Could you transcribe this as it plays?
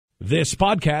This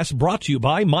podcast brought to you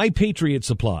by My Patriot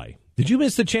Supply. Did you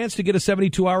miss the chance to get a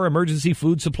 72-hour emergency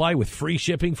food supply with free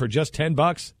shipping for just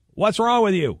 $10? What's wrong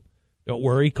with you? Don't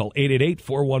worry. Call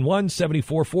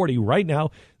 888-411-7440 right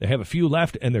now. They have a few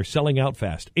left, and they're selling out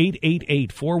fast.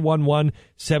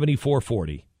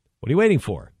 888-411-7440. What are you waiting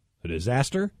for? A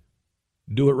disaster?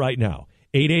 Do it right now.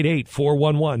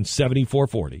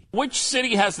 888-411-7440. Which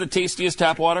city has the tastiest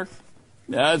tap water?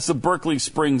 It's the Berkeley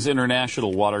Springs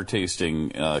International Water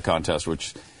Tasting Contest,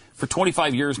 which for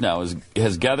 25 years now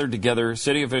has gathered together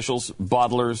city officials,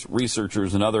 bottlers,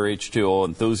 researchers, and other H2O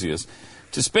enthusiasts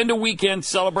to spend a weekend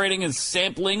celebrating and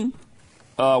sampling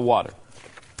water.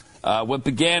 What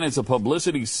began as a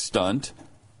publicity stunt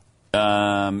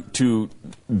to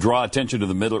draw attention to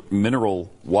the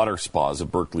mineral water spas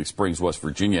of Berkeley Springs, West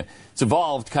Virginia, it's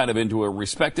evolved kind of into a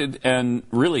respected and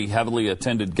really heavily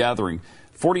attended gathering.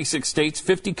 46 states,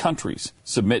 50 countries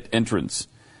submit entrants.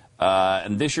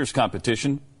 And this year's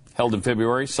competition, held in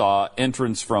February, saw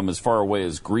entrants from as far away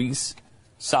as Greece,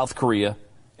 South Korea,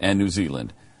 and New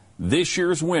Zealand. This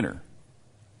year's winner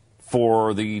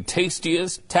for the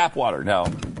tastiest tap water. Now,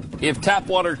 if tap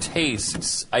water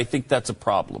tastes, I think that's a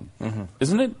problem,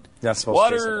 isn't it?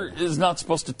 Water is not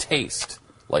supposed to taste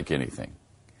like anything.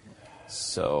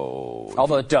 So,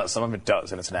 although it does, some of it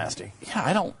does, and it's nasty.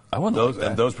 Yeah, I wouldn't those, like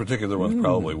that. And those particular ones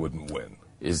probably wouldn't win.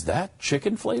 Is that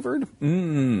chicken flavored?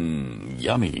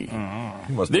 Yummy.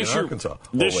 You must be in Arkansas.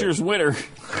 This year's winner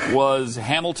was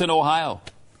Hamilton, Ohio.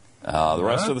 The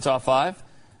rest of the top five: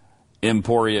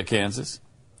 Emporia, Kansas;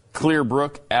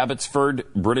 Clearbrook, Abbotsford,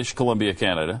 British Columbia,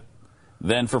 Canada.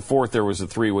 Then for fourth, there was a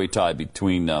three-way tie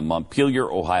between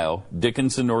Montpelier, Ohio;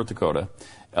 Dickinson, North Dakota;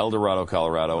 El Dorado,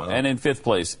 Colorado; and in fifth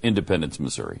place, Independence,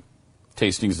 Missouri.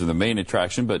 Tastings are the main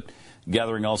attraction, but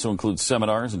gathering also includes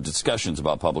seminars and discussions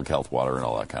about public health, water, and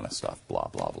all that kind of stuff. Blah,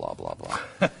 blah, blah, blah, blah.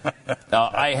 Now,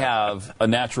 I have a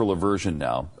natural aversion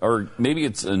now, or maybe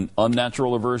it's an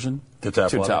unnatural aversion to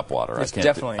tap water. It's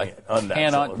definitely I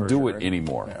cannot do it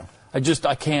anymore. Yeah.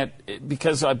 I can't,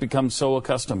 because I've become so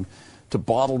accustomed to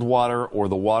bottled water or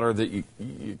the water that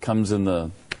comes in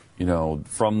the,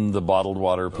 from the bottled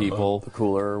water people. The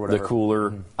cooler or whatever. The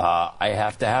cooler. I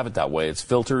have to have it that way. It's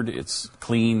filtered, it's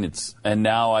clean, and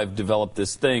now I've developed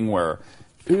this thing where,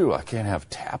 I can't have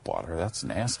tap water. That's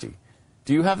nasty.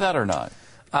 Do you have that or not?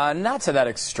 Not to that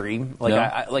extreme. Like,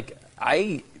 No?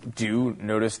 I do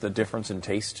notice the difference in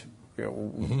taste.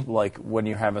 Like when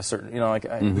you have a certain,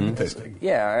 Tasting.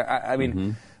 Yeah, I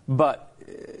mean, but.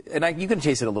 And you can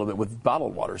taste it a little bit with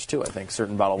bottled waters, too, I think.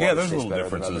 Certain bottled waters there's taste little better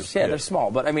differences. than others. Yeah, they're small.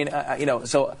 But, I mean,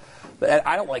 so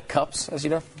I don't like cups, as you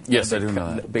know. Yes, I do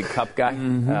know that. Big cup guy.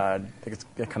 I think it's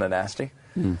kind of nasty.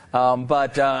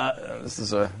 But this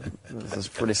is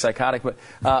pretty psychotic. But,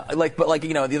 the other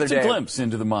day. It's a glimpse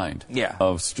into the mind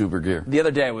of Stuber Gear. The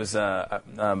other day I was, I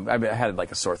had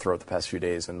like a sore throat the past few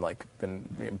days and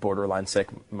been borderline sick.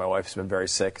 My wife's been very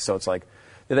sick. So it's like,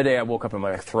 the other day I woke up and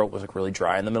my throat was really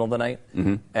dry in the middle of the night,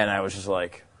 and I was just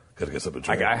like, gotta get something to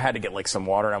drink. I had to get some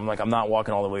water, and I'm like, I'm not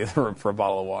walking all the way to the room for a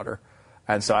bottle of water,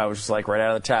 and so I was just like right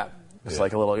out of the tap, just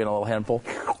like a little handful.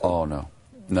 Oh no,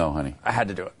 honey, I had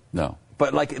to do it. No,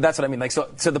 but that's what I mean.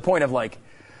 So the point of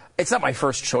it's not my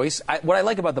first choice. What I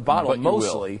like about the bottle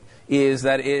mostly is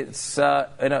that it's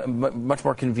in a much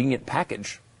more convenient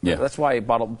package. Yeah. That's why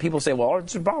people say, well,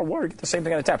 it's a bottle of water. You get the same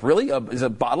thing on a tap. Really? Is a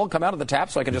bottle come out of the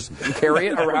tap so I can just carry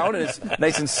it around and it's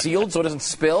nice and sealed so it doesn't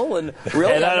spill? And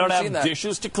really, and I don't have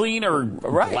dishes to clean or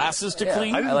glasses to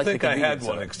clean? I didn't think I had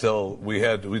one until we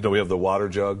have the water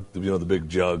jug, the big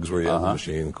jugs where you have the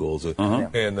machine cools it.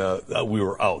 And we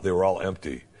were out. They were all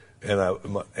empty. And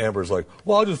Amber's like,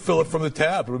 well, I'll just fill it from the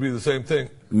tap. It'll be the same thing.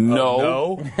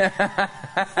 No.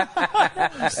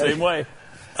 Same way.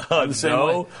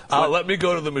 No, let me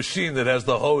go to the machine that has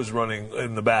the hose running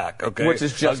in the back. Okay, which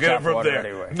is just I'll get tap it from water there.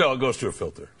 anyway. No, it goes through a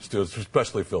filter. It's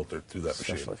specially filtered through that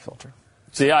machine. Specially filtered.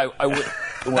 See,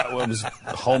 when I was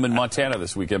home in Montana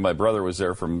this weekend. My brother was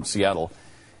there from Seattle,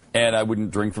 and I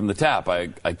wouldn't drink from the tap. I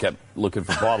kept looking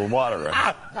for bottled water. If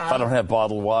I don't have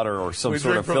bottled water or some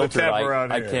sort of filter,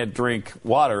 I can't drink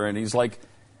water. And he's like,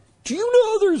 do you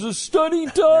know there's a study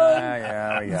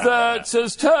done that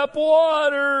says tap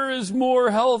water is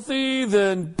more healthy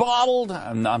than bottled?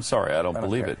 I'm sorry, I don't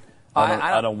believe it.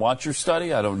 I don't want your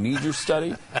study. I don't need your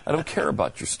study. I don't care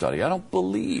about your study. I don't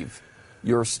believe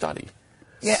your study.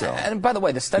 Yeah, so. And by the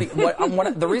way, the study,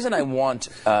 the reason I want...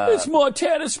 it's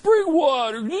Montana spring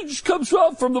water. It just comes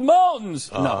out from the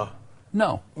mountains. No.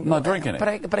 No, I'm not drinking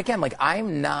it. But again, like,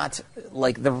 I'm not,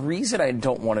 like, the reason I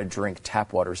don't want to drink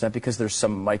tap water is not because there's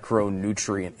some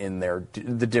micronutrient in there,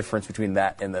 the difference between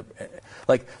that and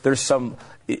like, there's some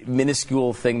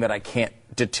minuscule thing that I can't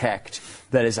detect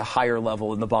that is a higher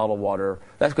level in the bottled water.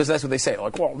 That's because that's what they say.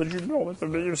 Like, well, did you know that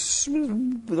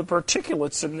the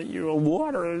particulates in the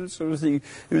water,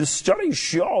 the studies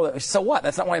show that. So what?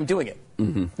 That's not why I'm doing it.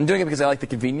 Mm-hmm. I'm doing it because I like the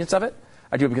convenience of it.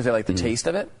 I do it because I like the taste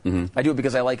of it. Mm-hmm. I do it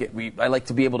because I like it. I like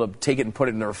to be able to take it and put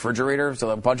it in the refrigerator, so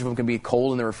a bunch of them can be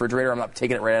cold in the refrigerator. I'm not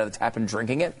taking it right out of the tap and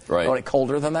drinking it. Right. I want it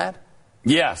colder than that.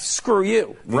 Yes. Screw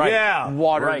you. Right. Yeah.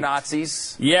 Water right.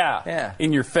 Nazis. Yeah. Yeah.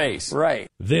 In your face. Right.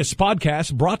 This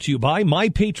podcast brought to you by My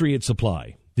Patriot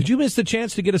Supply. Did you miss the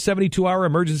chance to get a 72-hour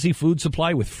emergency food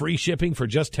supply with free shipping for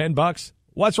just $10?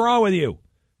 What's wrong with you?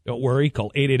 Don't worry.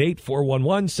 Call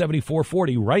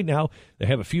 888-411-7440 right now. They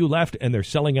have a few left, and they're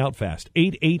selling out fast.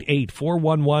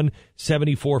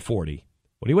 888-411-7440.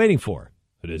 What are you waiting for?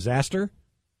 A disaster?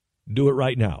 Do it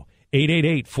right now.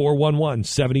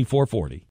 888-411-7440.